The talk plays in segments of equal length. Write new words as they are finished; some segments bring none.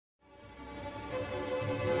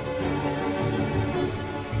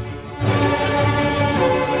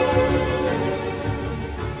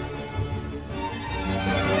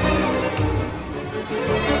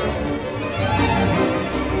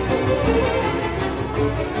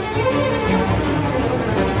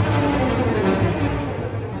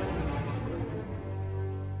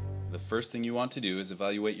The first thing you want to do is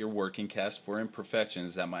evaluate your working cast for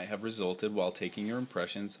imperfections that might have resulted while taking your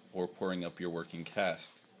impressions or pouring up your working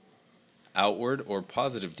cast. Outward or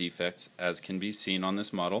positive defects, as can be seen on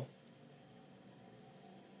this model,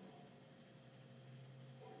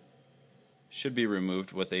 should be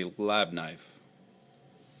removed with a lab knife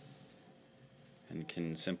and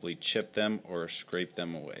can simply chip them or scrape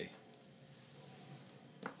them away.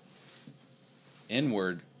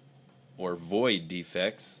 Inward or void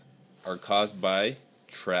defects are caused by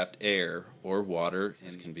trapped air or water,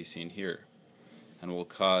 as can be seen here, and will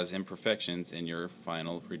cause imperfections in your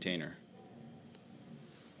final retainer.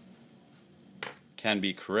 Can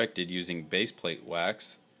be corrected using base plate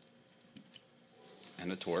wax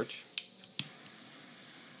and a torch.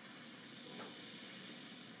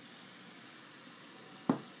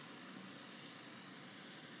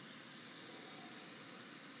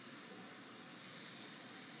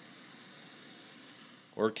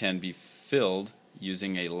 Or can be filled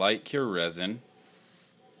using a light cure resin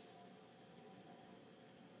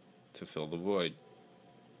to fill the void.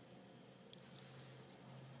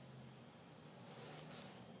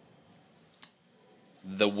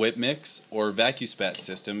 The whip mix or vacuum-spat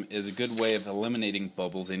system is a good way of eliminating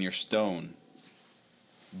bubbles in your stone,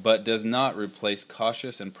 but does not replace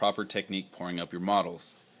cautious and proper technique pouring up your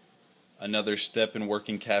models. Another step in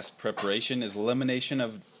working cast preparation is elimination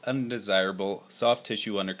of undesirable soft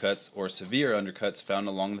tissue undercuts or severe undercuts found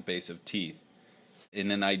along the base of teeth.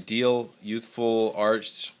 In an ideal youthful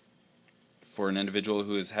arch for an individual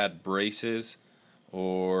who has had braces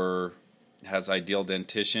or has ideal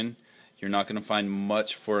dentition, you're not going to find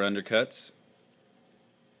much for undercuts,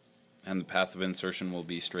 and the path of insertion will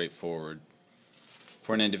be straightforward.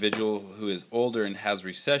 For an individual who is older and has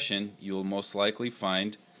recession, you will most likely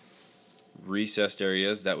find recessed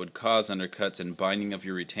areas that would cause undercuts and binding of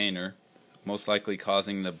your retainer, most likely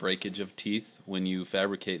causing the breakage of teeth when you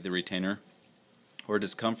fabricate the retainer, or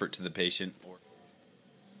discomfort to the patient.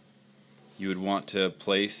 You would want to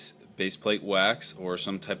place base plate wax or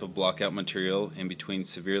some type of blockout material in between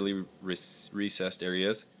severely recessed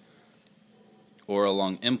areas or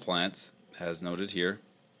along implants, as noted here.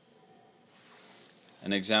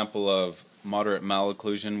 An example of moderate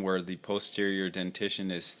malocclusion where the posterior dentition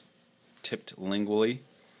is tipped lingually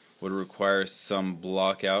would require some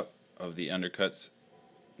blockout of the undercuts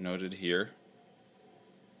noted here.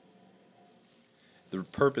 The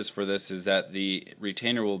purpose for this is that the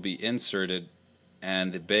retainer will be inserted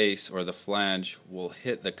and the base or the flange will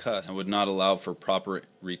hit the cusp and would not allow for proper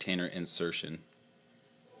retainer insertion.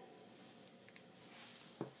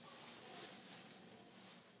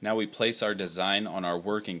 Now we place our design on our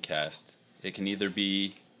working cast. It can either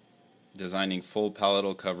be designing full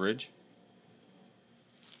palatal coverage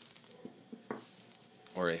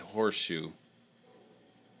or a horseshoe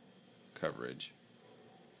coverage.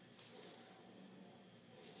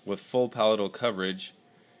 With full palatal coverage,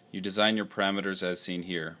 you design your parameters as seen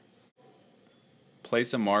here.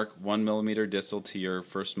 Place a mark 1 mm distal to your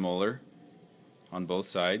first molar on both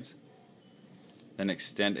sides. Then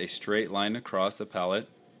extend a straight line across the palate.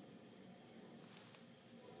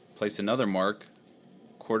 Place another mark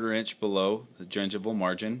 1/4 inch below the gingival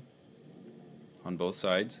margin on both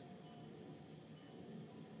sides.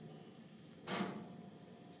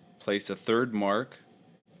 Place a third mark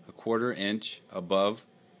 1/4 inch above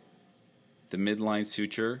the midline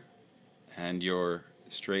suture and your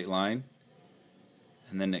straight line,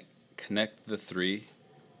 and then connect the three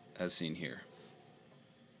as seen here.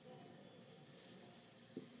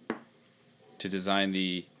 To design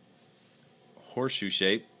the horseshoe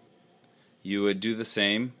shape, you would do the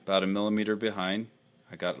same, about 1 millimeter behind.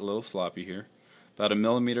 I got a little sloppy here. About 1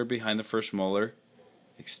 millimeter behind the first molar,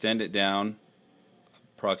 extend it down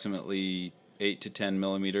approximately 8 to 10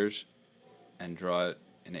 millimeters and draw it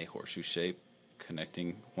in a horseshoe shape,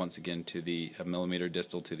 connecting once again to the 1 millimeter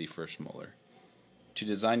distal to the first molar. To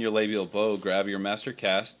design your labial bow, grab your master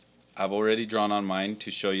cast. I've already drawn on mine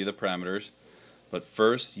to show you the parameters, but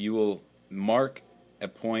first you will mark a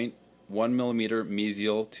point 1 millimeter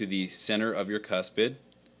mesial to the center of your cuspid,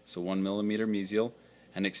 so 1 millimeter mesial,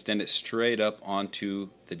 and extend it straight up onto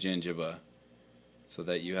the gingiva so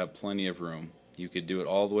that you have plenty of room. You could do it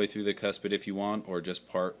all the way through the cuspid if you want, or just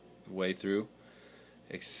part way through.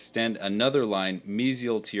 Extend another line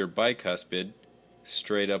mesial to your bicuspid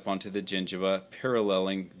straight up onto the gingiva,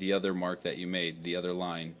 paralleling the other mark that you made, the other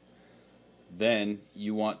line. Then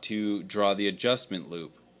you want to draw the adjustment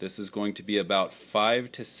loop. This is going to be about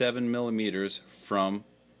 5 to 7 millimeters from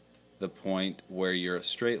the point where your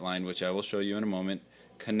straight line, which I will show you in a moment,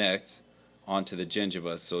 connects onto the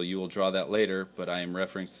gingiva. So you will draw that later, but I am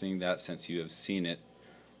referencing that since you have seen it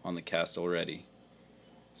on the cast already.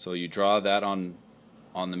 So you draw that on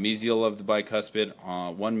the mesial of the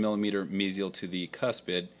bicuspid, 1 millimeter mesial to the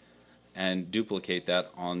cuspid, and duplicate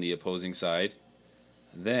that on the opposing side.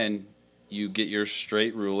 Then you get your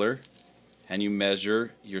straight ruler and you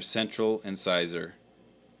measure your central incisor.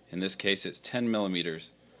 In this case it's 10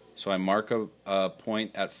 millimeters. So I mark a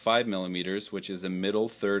point at 5 millimeters, which is the middle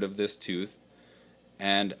third of this tooth,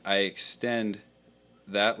 and I extend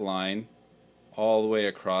that line all the way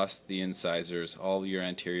across the incisors, all your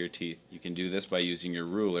anterior teeth. You can do this by using your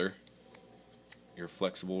ruler, your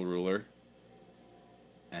flexible ruler,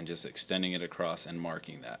 and just extending it across and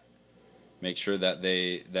marking that. Make sure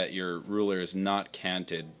that your ruler is not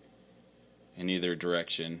canted in either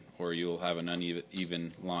direction, or you'll have an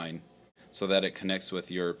uneven line, so that it connects with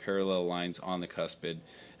your parallel lines on the cuspid,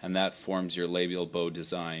 and that forms your labial bow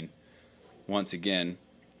design. Once again,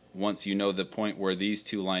 once you know the point where these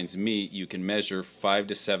two lines meet, you can measure 5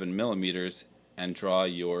 to 7 millimeters and draw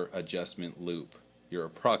your adjustment loop, your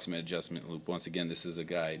approximate adjustment loop. Once again, this is a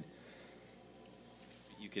guide.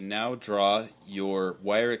 You can now draw your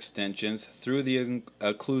wire extensions through the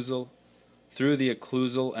occlusal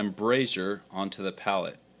embrasure onto the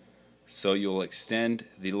palate. So you'll extend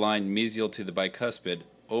the line mesial to the bicuspid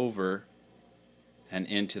over and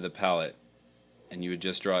into the palate, and you would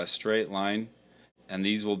just draw a straight line, and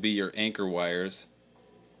these will be your anchor wires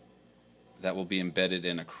that will be embedded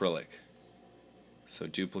in acrylic. So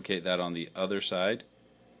duplicate that on the other side,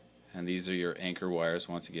 and these are your anchor wires,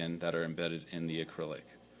 once again, that are embedded in the acrylic.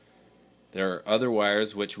 There are other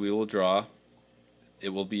wires which we will draw. It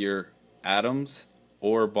will be your Adams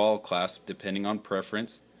or ball clasp, depending on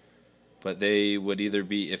preference, but they would either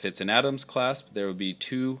be, if it's an Adams clasp, there would be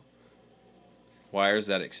 2 wires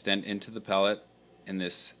that extend into the palate in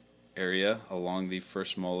this area along the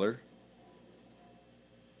first molar.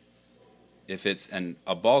 If it's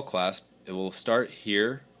a ball clasp, it will start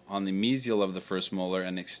here on the mesial of the first molar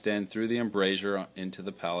and extend through the embrasure into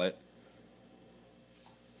the palate,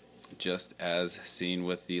 just as seen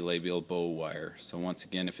with the labial bow wire. So once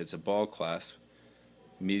again, if it's a ball clasp,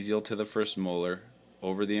 mesial to the first molar,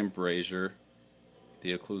 over the embrasure,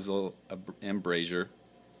 the occlusal embrasure,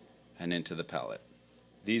 and into the palate.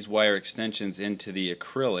 These wire extensions into the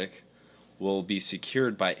acrylic will be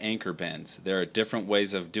secured by anchor bends. There are different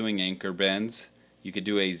ways of doing anchor bends. You could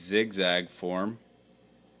do a zigzag form,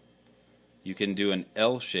 you can do an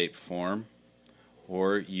L-shaped form,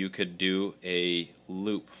 or you could do a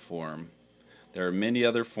loop form. There are many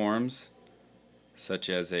other forms, such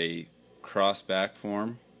as a crossback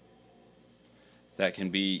form, that can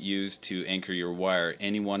be used to anchor your wire.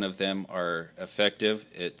 Any one of them are effective.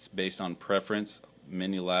 It's based on preference.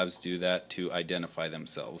 Many labs do that to identify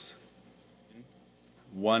themselves.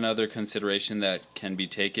 One other consideration that can be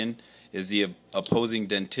taken is the opposing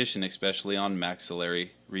dentition, especially on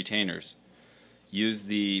maxillary retainers. Use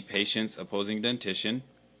the patient's opposing dentition,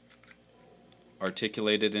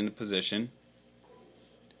 articulate it in a position,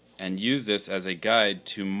 and use this as a guide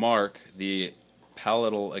to mark the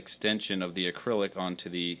palatal extension of the acrylic onto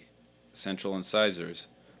the central incisors.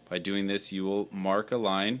 By doing this, you will mark a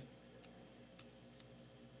line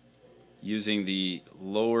using the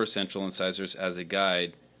lower central incisors as a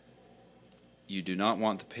guide. You do not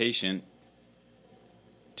want the patient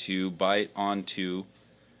to bite onto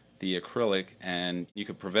the acrylic, and you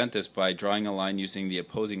could prevent this by drawing a line using the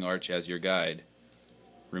opposing arch as your guide.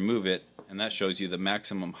 Remove it, and that shows you the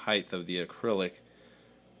maximum height of the acrylic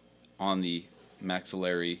on the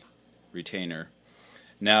maxillary retainer.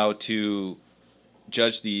 Now, to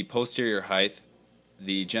judge the posterior height,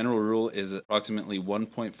 the general rule is approximately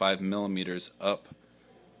 1.5 millimeters up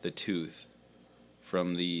the tooth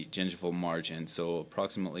from the gingival margin. So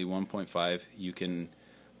approximately 1.5. You can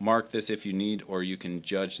mark this if you need, or you can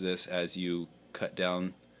judge this as you cut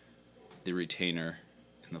down the retainer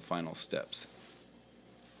in the final steps.